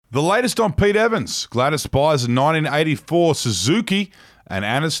The latest on Pete Evans. Gladys buys a 1984 Suzuki and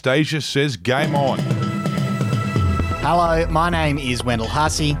Anastasia says game on. Hello, my name is Wendell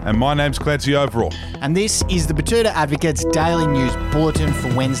Hussey. And my name's Clancy Overell. And this is the Batuta Advocate's Daily News Bulletin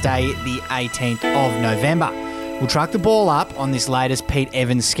for Wednesday, the 18th of November. We'll truck the ball up on this latest Pete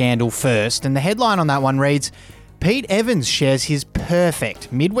Evans scandal first, and the headline on that one reads, Pete Evans shares his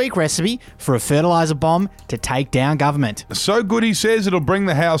perfect midweek recipe for a fertiliser bomb to take down government. So good, he says, it'll bring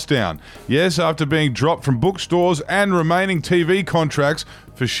the house down. Yes, after being dropped from bookstores and remaining TV contracts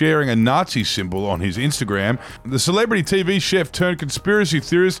for sharing a Nazi symbol on his Instagram, the celebrity TV chef turned conspiracy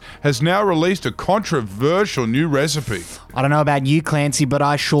theorist has now released a controversial new recipe. I don't know about you, Clancy, but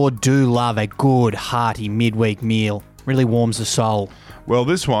I sure do love a good, hearty midweek meal. Really warms the soul. Well,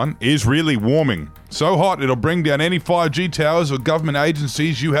 this one is really warming. So hot, it'll bring down any 5G towers or government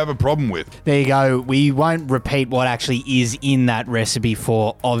agencies you have a problem with. There you go. We won't repeat what actually is in that recipe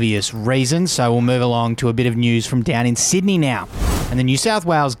for obvious reasons, so we'll move along to a bit of news from down in Sydney now. And the New South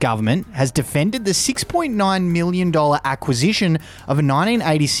Wales government has defended the $6.9 million acquisition of a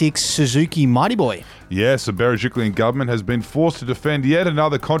 1986 Suzuki Mighty Boy. Yes, the Berejiklian government has been forced to defend yet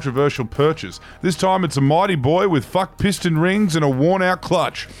another controversial purchase. This time it's a Mighty Boy with fuck piston rings and a worn-out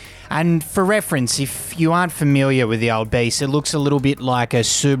clutch. And for reference, if you aren't familiar with the old beast, it looks a little bit like a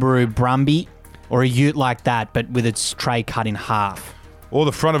Subaru Brumby or a ute like that, but with its tray cut in half. Or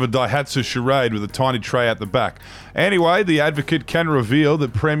the front of a Daihatsu Charade with a tiny tray at the back. Anyway, the advocate can reveal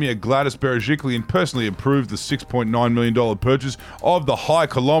that Premier Gladys Berejiklian personally approved the $6.9 million purchase of the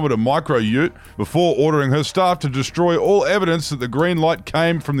high-kilometre micro-ute before ordering her staff to destroy all evidence that the green light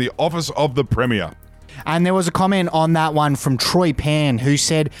came from the office of the Premier. And there was a comment on that one from Troy Pan, who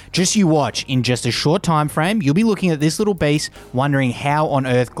said, just you watch, in just a short time frame, you'll be looking at this little beast wondering how on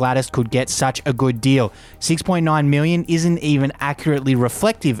earth Gladys could get such a good deal. $6.9 million isn't even accurately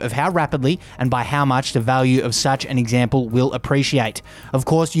reflective of how rapidly and by how much the value of such an example will appreciate. Of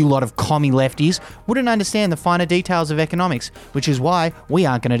course, you lot of commie lefties wouldn't understand the finer details of economics, which is why we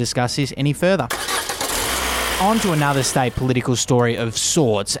aren't going to discuss this any further. On to another state political story of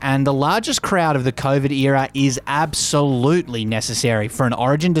sorts, and the largest crowd of the COVID era is absolutely necessary for an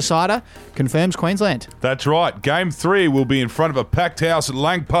origin decider, confirms Queensland. That's right. Game 3 will be in front of a packed house at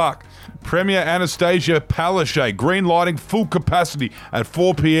Lang Park. Premier Anastasia Palaszczuk green lighting full capacity at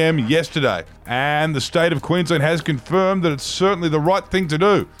 4 p.m. yesterday. And the state of Queensland has confirmed that it's certainly the right thing to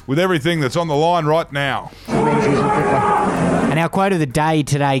do with everything that's on the line right now. And our quote of the day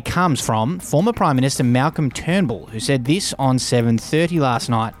today comes from former Prime Minister Malcolm Turnbull, who said this on 7:30 last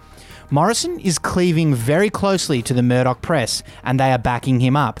night. Morrison is cleaving very closely to the Murdoch press, and they are backing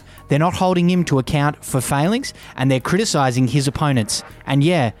him up. They're not holding him to account for failings, and they're criticising his opponents. And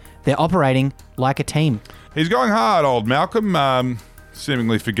yeah, they're operating like a team. He's going hard, old Malcolm,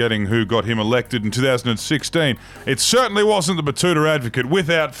 seemingly forgetting who got him elected in 2016. It certainly wasn't the Batuta Advocate,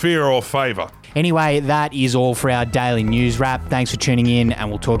 without fear or favour. Anyway, that is all for our daily news wrap. Thanks for tuning in, and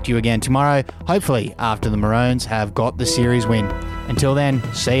we'll talk to you again tomorrow, hopefully after the Maroons have got the series win. Until then,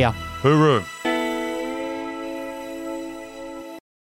 see ya. Hooroo.